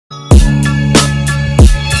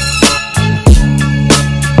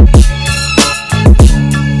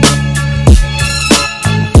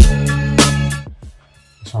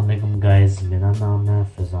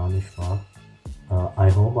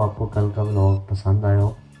आपको कल का व्लॉग पसंद आया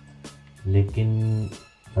हो, लेकिन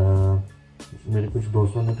मेरे कुछ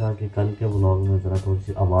दोस्तों ने कहा कि कल के व्लॉग में ज़रा थोड़ी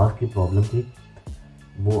सी आवाज़ की प्रॉब्लम थी।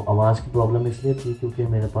 वो आवाज़ की प्रॉब्लम इसलिए थी क्योंकि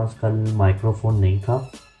मेरे पास कल माइक्रोफोन नहीं था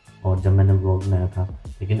और जब मैंने व्लॉग बनाया था,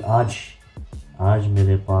 लेकिन आज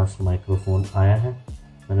मेरे पास माइक्रोफोन आया है।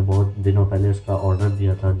 मैंने बहुत दिनों पहले उसका ऑर्डर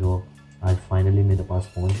दिया था जो आज फाइनली मेरे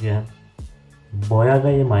पास पहुंच गया है। बोया का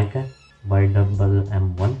ये माइक है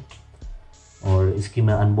YMM1 और इसकी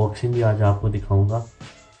मैं अनबॉक्सिंग भी आज आपको दिखाऊंगा।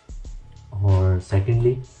 और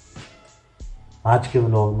सेकेंडली आज के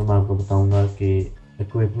व्लॉग में मैं आपको बताऊंगा कि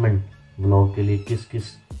इक्विपमेंट व्लॉग के लिए किस किस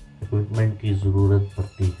इक्विपमेंट की ज़रूरत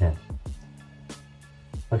पड़ती है।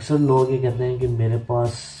 अक्सर लोग ये कहते हैं कि मेरे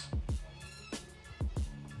पास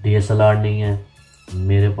DSLR नहीं है,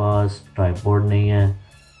 मेरे पास ट्राइपॉड नहीं है,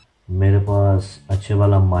 मेरे पास अच्छे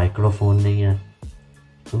वाला माइक्रोफोन नहीं है,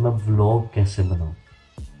 तो मैं व्लॉग कैसे बनाऊं।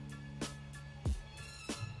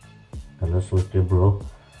 गलत सोचते ब्रो।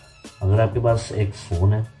 अगर आपके पास एक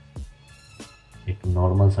फ़ोन है, एक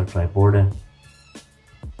नॉर्मल सा ट्राइपॉड है,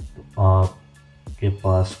 तो आपके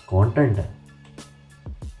पास कंटेंट है,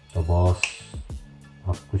 तो बॉस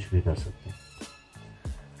आप कुछ भी कर सकते हैं।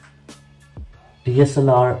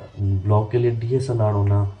 DSLR ब्लॉग के लिए DSLR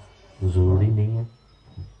होना ज़रूरी नहीं है।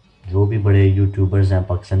 जो भी बड़े यूट्यूबर्स हैं,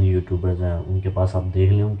 पाकिस्तानी यूट्यूबर्स हैं, उनके पास आप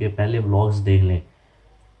देख लें, उनके पहले व्लॉग्स देख लें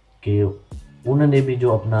कि उन्होंने भी जो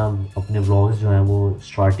अपने व्लॉग्स जो हैं वो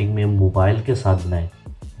स्टार्टिंग में मोबाइल के साथ बनाए,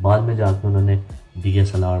 बाद में जाकर उन्होंने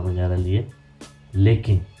DSLR वगैरह लिए।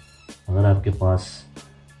 लेकिन अगर आपके पास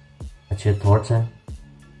अच्छे थॉट्स हैं,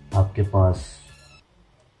 आपके पास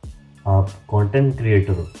आप कंटेंट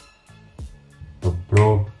क्रिएटर हो, तो ब्रो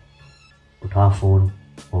उठा फ़ोन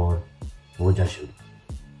और हो जा शुरू।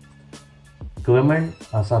 इक्विपमेंट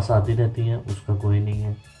आसास आती रहती हैं, उसका कोई नहीं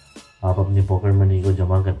है। आप अपनी पॉकेट मनी को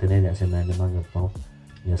जमा करते रहें, जैसे मैं जमा करता हूँ,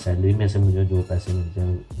 या सैलरी में से मुझे जो पैसे मिलते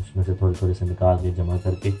हैं उसमें से थोड़े थोड़े से निकाल के जमा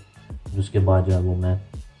करके फिर उसके बाद जो है वो मैं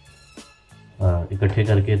इकट्ठे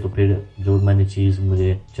करके तो फिर जो मैंने चीज़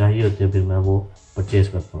मुझे चाहिए होती है फिर मैं वो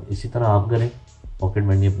परचेज़ करता हूँ। इसी तरह आप करें, पॉकेट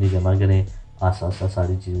मनी अपनी जमा करें, आसा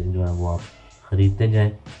सारी चीज़ें जो हैं वो आप ख़रीदते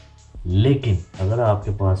जाएं। लेकिन अगर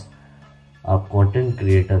आपके पास आप कंटेंट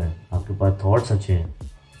क्रिएटर हैं, आपके पास थॉट्स अच्छे हैं,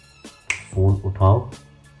 फ़ोन उठाओ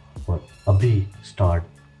और अभी स्टार्ट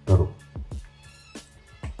करो।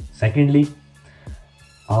 सेकेंडली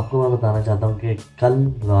आपको मैं बताना चाहता हूँ कि कल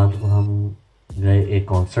रात को हम गए एक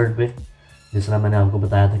कॉन्सर्ट पे। जिस तरह मैंने आपको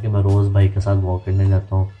बताया था कि मैं रोज़ भाई के साथ वॉक करने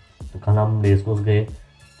जाता हूँ, तो कल हम रेस कोर्स गए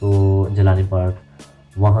तो जलानी पार्क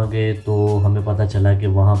वहाँ गए तो हमें पता चला कि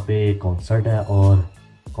वहाँ पे कॉन्सर्ट है और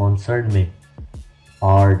कॉन्सर्ट में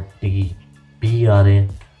RDB आ रहे हैं।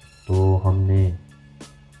 तो हमने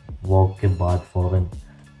वॉक के बाद फ़ौरन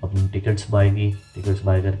अपनी टिकट्स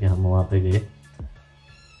बाय करके हम वहाँ पे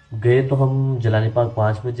गए तो हम जलानी पार्क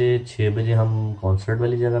 5 बजे 6 बजे हम कॉन्सर्ट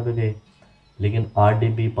वाली जगह पे गए, लेकिन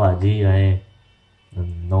RDB पाजी आए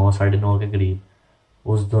 9 साढ़े 9 के करीब।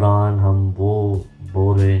 उस दौरान हम वो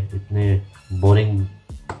बोर हुए, इतने बोरिंग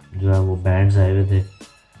जो है वो बैंड्स आए हुए थे।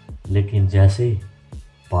 लेकिन जैसे ही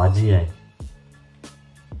पाजी आए,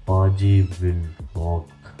 पाजी विल रॉक,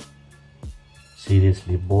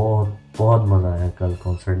 सीरियसली बहुत बहुत मज़ा आया कल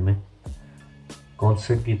कॉन्सर्ट में।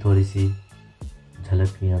 कॉन्सर्ट की थोड़ी सी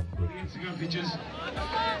झलकियाँ देखिए।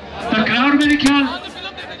 क्राउड मेरे ख्याल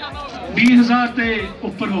 20,000 से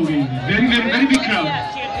ऊपर हो गई, very very very big crowd.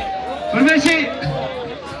 पर वैसे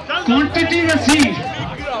क्वांटिटी में सी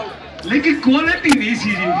लेकिन क्वालिटी नहीं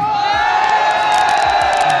सी जी।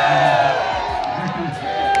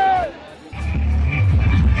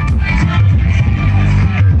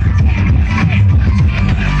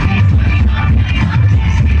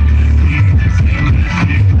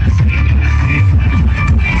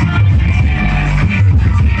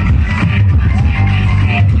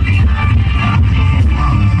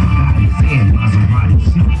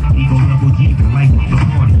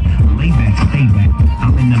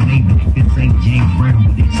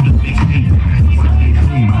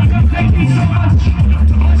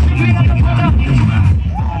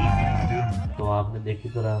 तो आपने देखी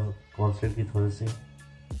तरह कॉन्सर्ट की थोड़ी सी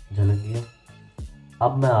झलक है।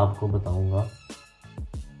 अब मैं आपको बताऊंगा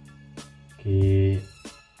कि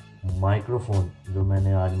माइक्रोफोन जो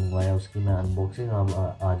मैंने आज मंगवाया उसकी मैं अनबॉक्सिंग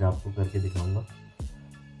आज आपको करके दिखाऊंगा।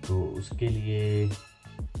 तो उसके लिए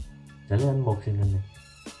चले अनबॉक्सिंग करने,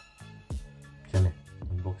 चले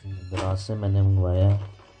अनबॉक्सिंग। दाraz से मैंने मंगवाया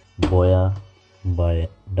बोया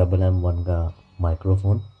YMM1 का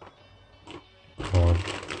माइक्रोफोन और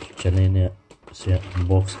चले इन्हें से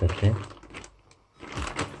अनबॉक्स करते हैं।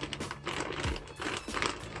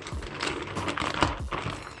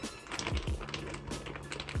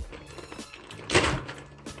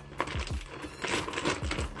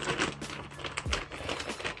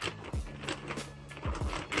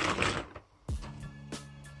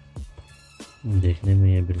 देखने में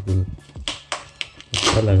ये बिल्कुल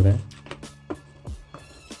अच्छा लग रहा है।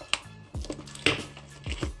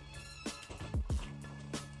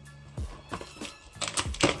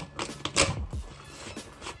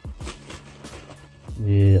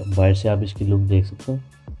 ये बाहर से आप इसकी लुक देख सकते हैं।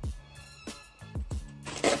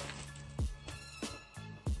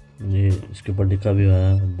 ये इसके ऊपर लिखा भी हुआ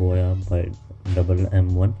है बोया बाय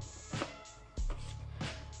MM1।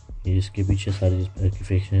 ये इसके पीछे सारी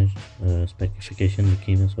स्पेसिफिकेशन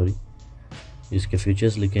लिखी हुई है, सॉरी, इसके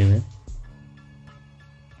फीचर्स लिखे हुए हैं।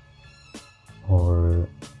 और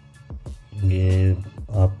ये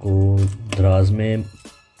आपको दराज में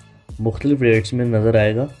मुख्तलिफ रेट्स में नज़र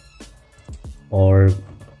आएगा और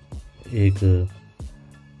एक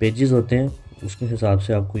पेजेस होते हैं उसके हिसाब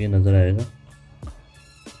से आपको ये नज़र आएगा।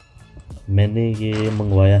 मैंने ये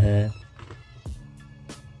मंगवाया है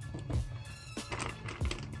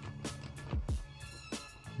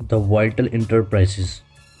द वाइटल इंटरप्राइजेस,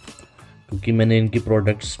 क्योंकि मैंने इनकी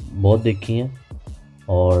प्रोडक्ट्स बहुत देखी हैं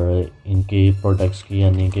और इनके प्रोडक्ट्स की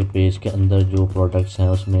यानी कि पेज के अंदर जो प्रोडक्ट्स हैं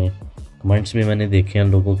उसमें कमेंट्स में मैंने देखे हैं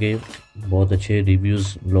लोगों के, बहुत अच्छे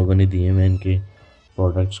रिव्यूज़ लोगों ने दिए हैं इनके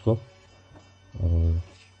प्रोडक्ट्स को। और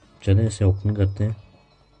चलें इसे ओपन करते हैं।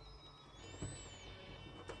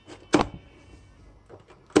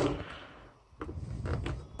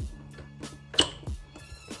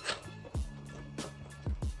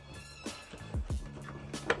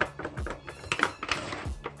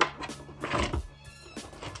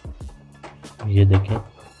 ये देखें,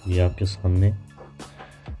 ये आपके सामने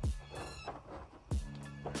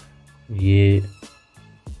ये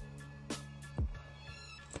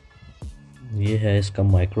है इसका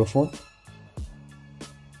माइक्रोफोन।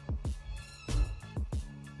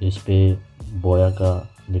 इस पे बोया का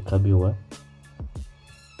लिखा भी हुआ है,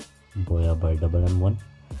 बोया बाय MM1।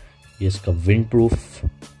 ये इसका विंड प्रूफ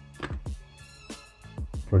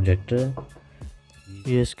प्रोजेक्टर है।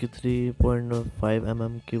 ये इसकी 3.5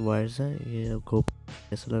 mm की वायर्स हैं। ये आपको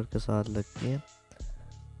SLR के साथ लगती हैं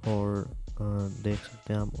और देख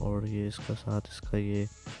सकते हैं हम। और ये इसका साथ इसका ये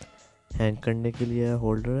हैंग करने के लिए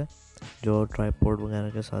होल्डर है जो ट्राइपॉड वगैरह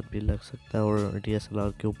के साथ भी लग सकता है और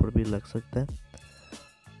DSLR के ऊपर भी लग सकता है।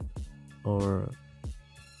 और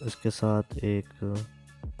इसके साथ एक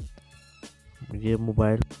ये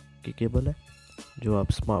मोबाइल की केबल है जो आप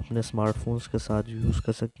अपने स्मार्टफोन्स के साथ यूज़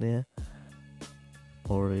कर सकते हैं।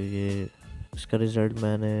 और ये इसका रिज़ल्ट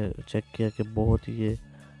मैंने चेक किया कि बहुत ही ये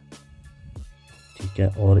ठीक है।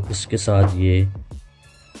 और इसके साथ ये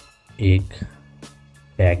एक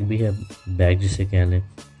बैग भी है, बैग जिसे कह लें,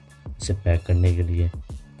 इसे पैक करने के लिए।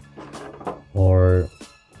 और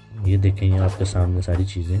ये देखें, ये आपके सामने सारी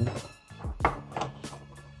चीज़ें हैं।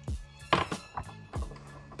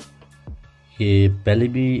 ये पहले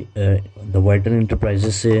भी द वाइटल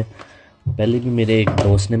इंटरप्राइजेस से पहले भी मेरे एक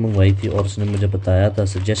दोस्त ने मंगवाई थी और उसने मुझे बताया था,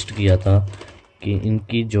 सजेस्ट किया था कि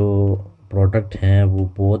इनकी जो प्रोडक्ट हैं वो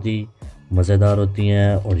बहुत ही मज़ेदार होती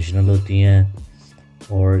हैं, ओरिजिनल होती हैं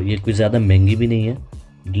और ये कोई ज़्यादा महंगी भी नहीं है।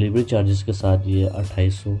 डिलीवरी चार्जेस के साथ ये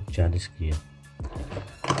 2840 की है।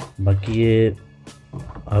 बाकी ये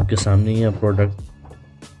आपके सामने ही है प्रोडक्ट,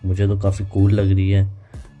 मुझे तो काफ़ी कूल लग रही है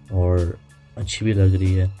और अच्छी भी लग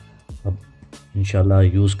रही है। अब इंशाल्लाह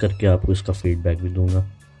यूज़ करके आपको इसका फीडबैक भी दूंगा।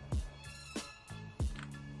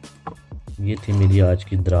 ये थी मेरी आज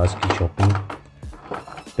की दराज की शॉपिंग,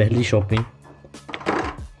 पहली शॉपिंग।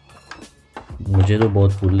 मुझे तो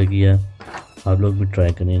बहुत कूल लगी है, आप लोग भी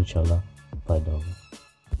ट्राई करें, इंशाल्लाह फ़ायदा होगा।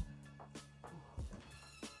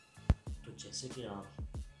 तो जैसे कि आप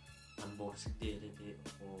अनबॉक्सिंग दे रहे थे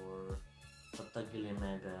और तब तक के लिए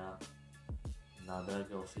मैं गया नादरा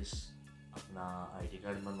के ऑफिस अपना ID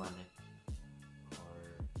कार्ड बनवाने और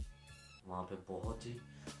वहाँ पे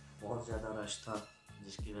बहुत ज़्यादा रश था,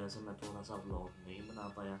 जिसकी वजह से मैं थोड़ा सा ब्लॉग नहीं बना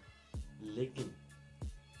पाया। लेकिन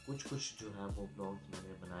कुछ जो है वो ब्लॉग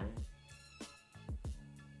मैंने बनाए